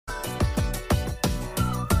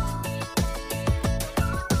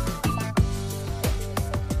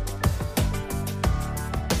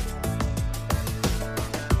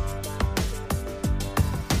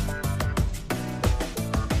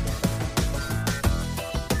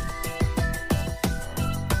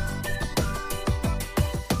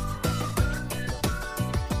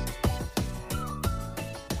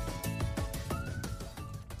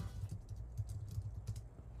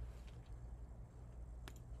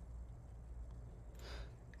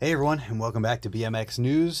Hey everyone, and welcome back to BMX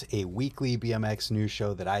News, a weekly BMX news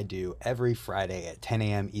show that I do every Friday at 10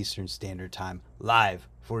 a.m. Eastern Standard Time, live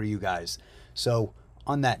for you guys. So,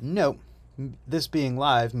 on that note, this being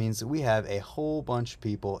live means that we have a whole bunch of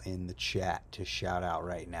people in the chat to shout out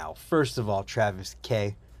right now. First of all, Travis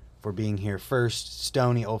K for being here first,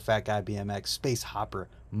 Stony, Old Fat Guy BMX, Space Hopper,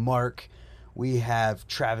 Mark. We have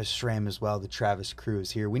Travis Schramm as well. The Travis crew is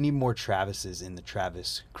here. We need more Travises in the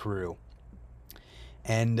Travis crew.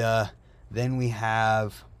 And then we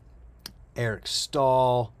have Eric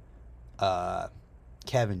Stahl,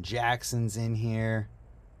 Kevin Jackson's in here.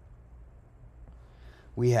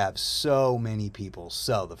 We have so many people.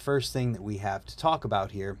 So the first thing that we have to talk about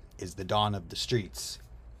here is the dawn of the streets.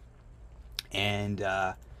 And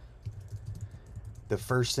the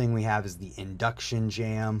first thing we have is the induction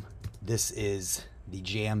jam. This is the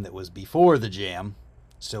jam that was before the jam.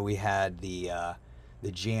 So we had the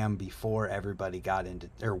jam before everybody got into,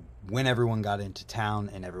 or when everyone got into town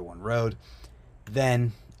and everyone rode.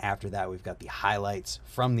 Then after that, we've got the highlights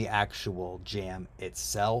from the actual jam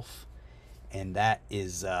itself. And that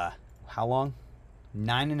is, how long?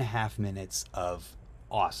 9.5 minutes of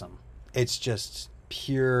awesome. It's just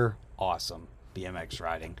pure awesome BMX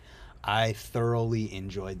riding. I thoroughly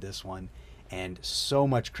enjoyed this one, and so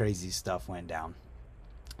much crazy stuff went down.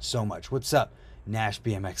 So much. What's up, Nash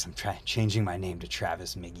BMX? I'm changing my name to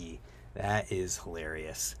Travis McGee. That is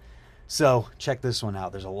hilarious. So check this one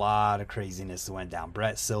out. There's a lot of craziness that went down.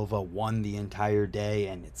 Brett Silva won the entire day,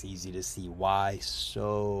 and it's easy to see why.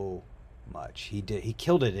 So much he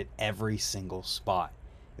killed it at every single spot.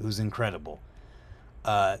 It was incredible.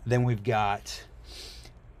 Then we've got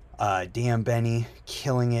Dan Benny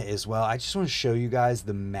killing it as well. I just want to show you guys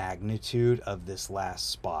the magnitude of this last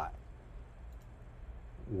spot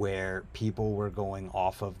where people were going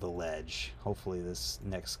off of the ledge. Hopefully this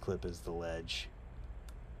next clip is the ledge.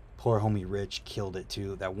 Poor homie Rich killed it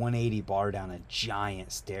too. That 180 bar down a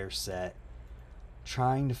giant stair set.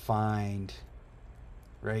 Trying to find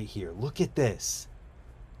right here. Look at this.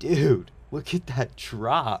 Dude, look at that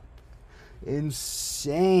drop.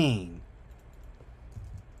 Insane.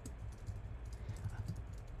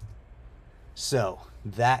 So,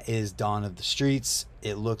 that is Dawn of the Streets.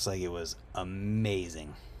 It looks like it was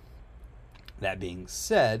amazing. That being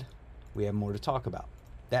said, we have more to talk about.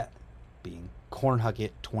 That being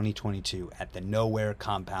Cornhucket 2022 at the Nowhere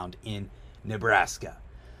Compound in Nebraska.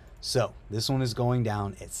 So, this one is going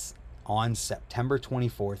down. It's on September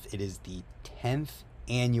 24th. It is the 10th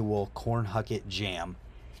annual Cornhucket Jam,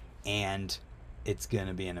 and it's going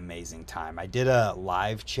to be an amazing time. I did a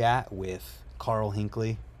live chat with Carl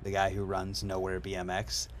Hinckley, the guy who runs Nowhere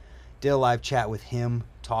BMX. Did a live chat with him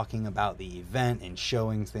talking about the event and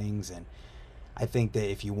showing things, and I think that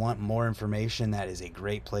if you want more information, that is a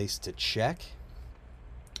great place to check.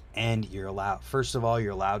 And you're allowed, first of all,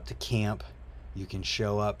 you're allowed to camp. You can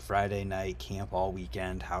show up Friday night, camp all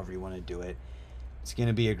weekend, however you want to do it. It's going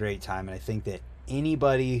to be a great time, and I think that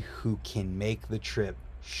anybody who can make the trip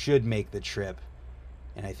should make the trip,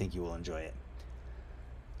 and I think you will enjoy it.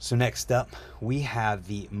 So next up, we have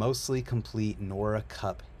the mostly complete Nora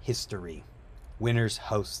Cup history, winners,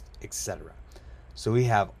 hosts, etc. So we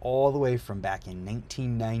have all the way from back in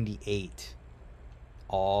 1998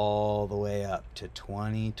 all the way up to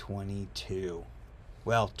 2022.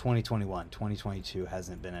 Well, 2021. 2022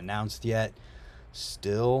 hasn't been announced yet.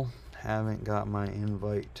 Still haven't got my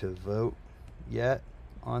invite to vote yet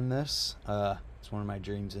on this. It's one of my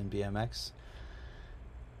dreams in BMX.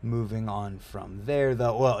 Moving on from there,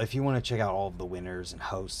 though, well, if you want to check out all of the winners and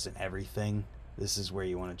hosts and everything, this is where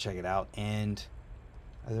you want to check it out. And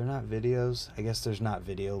are there not videos? I guess there's not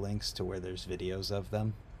video links to where there's videos of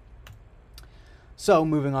them. So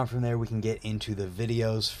moving on from there, we can get into the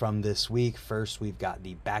videos from this week. First, we've got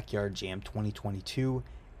the Backyard Jam 2022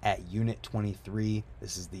 at Unit 23.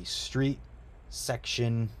 This is the street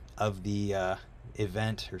section of the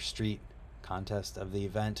event, or street contest of the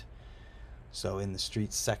event. So in the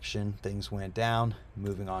street section, things went down.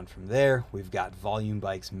 Moving on from there, we've got Volume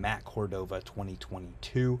Bikes Matt Cordova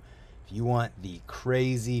 2022. If you want the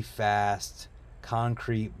crazy fast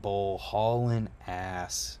concrete bowl hauling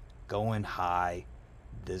ass, going high,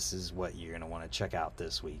 this is what you're going to want to check out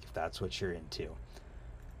this week if that's what you're into.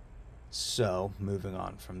 So moving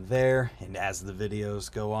on from there, and as the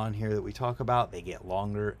videos go on here that we talk about, they get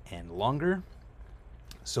longer and longer.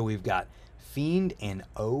 So we've got Fiend and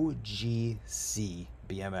OGC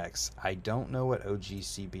BMX. I don't know what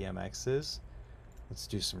OGC BMX is. Let's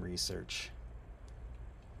do some research.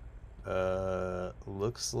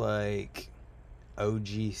 Looks like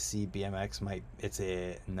OGC BMX might,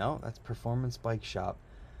 no, that's Performance Bike Shop.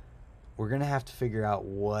 we're going to have to figure out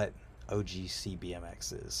what OGC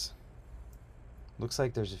BMX is. Looks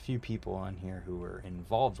like there's a few people on here who were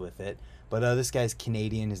involved with it, but this guy's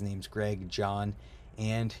Canadian. His name's Greg John,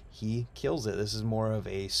 and he kills it. This is more of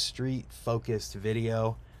a street-focused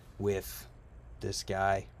video with this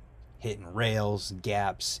guy hitting rails,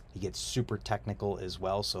 gaps. He gets super technical as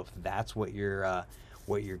well. So if that's what you're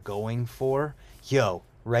going for, yo,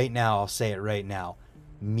 right now, I'll say it right now,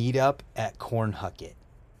 meet up at Cornhucket.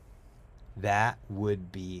 That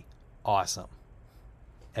would be awesome.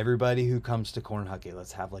 Everybody who comes to Cornhucket,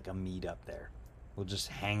 let's have like a meet up there. We'll just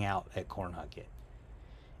hang out at Cornhucket.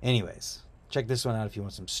 Anyways, check this one out if you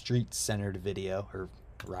want some street-centered video or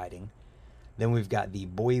riding. Then we've got the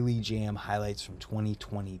Boilie Jam highlights from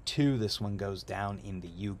 2022. This one goes down in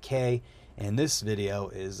the UK. And this video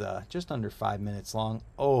is just under 5 minutes long.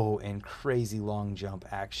 Oh, and crazy long jump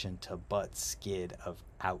action to butt skid of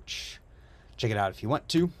ouch. Check it out if you want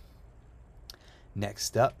to.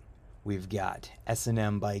 Next up, we've got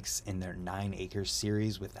S&M bikes in their 9 Acre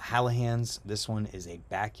series with the Hallahans. This one is a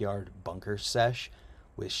backyard bunker sesh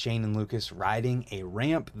with Shane and Lucas riding a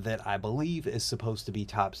ramp that I believe is supposed to be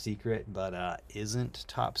top secret, but isn't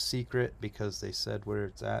top secret because they said where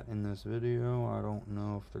it's at in this video. I don't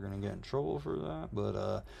know if they're going to get in trouble for that, but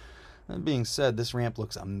that being said, this ramp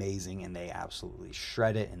looks amazing and they absolutely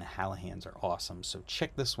shred it, and the Hallahans are awesome. So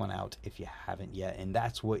check this one out if you haven't yet, and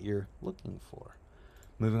that's what you're looking for.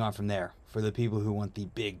 Moving on from there, for the people who want the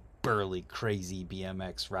big, burly, crazy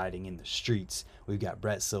BMX riding in the streets, we've got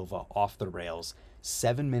Brett Silva off the rails.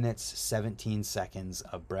 7 minutes, 17 seconds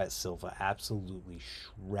of Brett Silva absolutely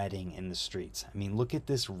shredding in the streets. I mean, look at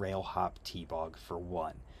this rail hop T-Bog for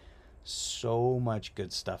one. So much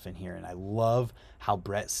good stuff in here, and I love how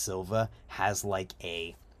Brett Silva has like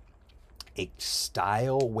a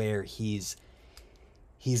style where he's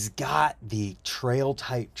got the trail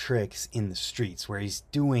type tricks in the streets where he's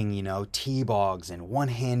doing, you know, T-Bogs and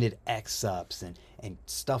one-handed X-ups and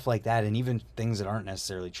stuff like that, and even things that aren't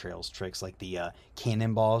necessarily trails tricks like the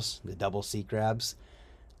cannonballs, the double seat grabs.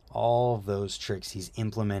 All of those tricks he's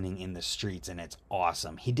implementing in the streets, and it's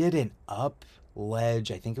awesome. He did an up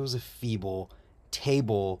ledge, I think it was a feeble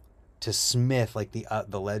table to Smith, like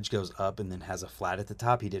the ledge goes up and then has a flat at the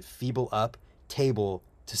top. He did feeble up, table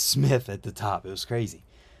to Smith at the top. It was crazy.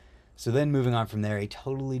 So then moving on from there, a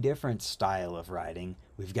totally different style of riding.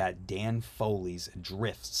 We've got Dan Foley's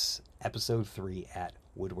Drifts, episode 3 at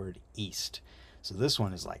Woodward East. So this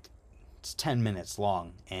one is like, it's 10 minutes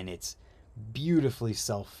long, and it's beautifully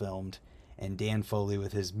self-filmed, and Dan Foley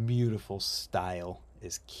with his beautiful style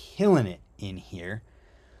is killing it in here.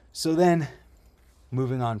 So then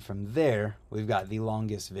moving on from there, we've got the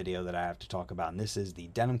longest video that I have to talk about, and this is the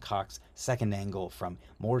Denham Cox second angle from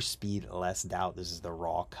More Speed, Less Doubt. This is the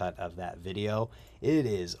raw cut of that video. It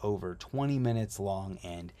is over 20 minutes long,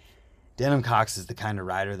 and Denham Cox is the kind of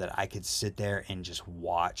rider that I could sit there and just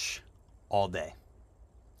watch all day.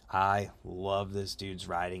 I love this dude's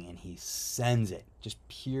riding, and he sends it. Just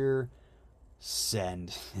pure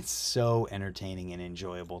send. It's so entertaining and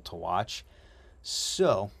enjoyable to watch.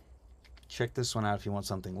 So check this one out if you want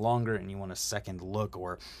something longer and you want a second look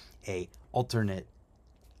or a alternate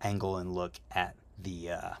angle and look at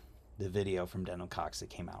the video from Denham Cox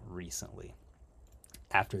that came out recently.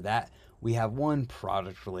 After that, we have one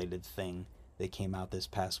product related thing that came out this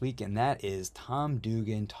past week, and that is Tom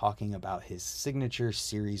Dugan talking about his signature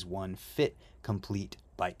Series 1 Fit Complete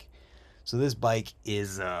bike. So this bike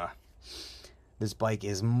is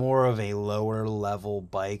more of a lower level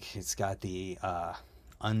bike. It's got the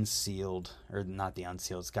unsealed, or not the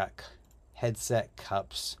unsealed, it's got headset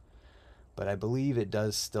cups, but I believe it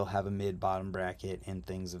does still have a mid-bottom bracket and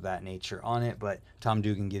things of that nature on it. But Tom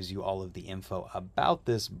Dugan gives you all of the info about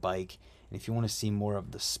this bike, and if you want to see more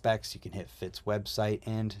of the specs, you can hit Fit's website.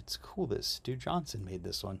 And it's cool that Stu Johnson made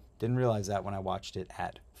this one. Didn't realize that when I watched it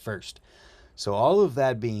at first. So all of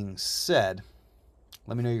that being said,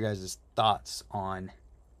 let me know your guys' thoughts on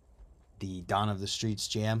the Dawn of the Streets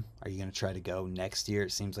Jam. Are you going to try to go next year?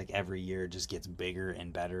 It seems like every year it just gets bigger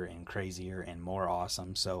and better and crazier and more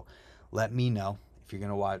awesome. So let me know if you're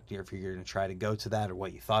going to watch, or if you're going to try to go to that, or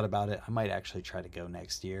what you thought about it. I might actually try to go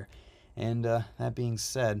next year. And that being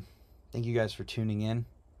said, thank you guys for tuning in.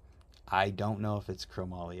 I don't know if it's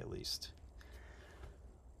Chromoly at least,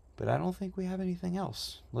 but I don't think we have anything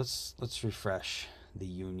else. Let's refresh the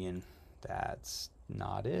Union. That's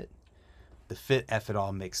not it. The Fit F It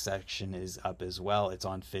All mix section is up as well. It's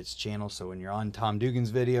on Fit's channel, so when you're on Tom Dugan's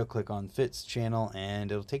video, click on Fit's channel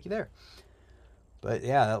and it'll take you there. But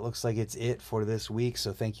yeah, that looks like it's it for this week.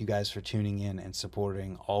 So thank you guys for tuning in and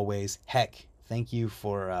supporting always. Heck, thank you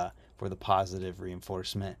for for the positive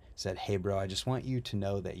reinforcement. Said, hey bro, I just want you to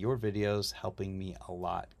know that your videos helping me a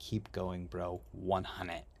lot. Keep going, bro.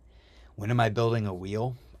 100. When am I building a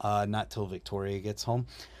wheel? Not till Victoria gets home.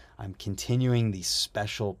 I'm continuing the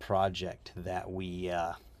special project that we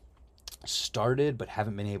started but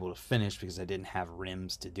haven't been able to finish because I didn't have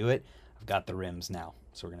rims to do it. I've got the rims now,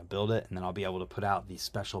 so we're gonna build it, and then I'll be able to put out the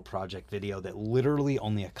special project video that literally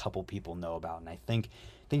only a couple people know about, and I think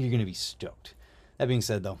you're gonna be stoked. That being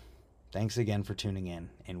said though, thanks again for tuning in,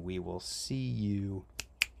 and we will see you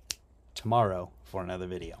tomorrow for another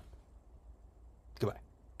video.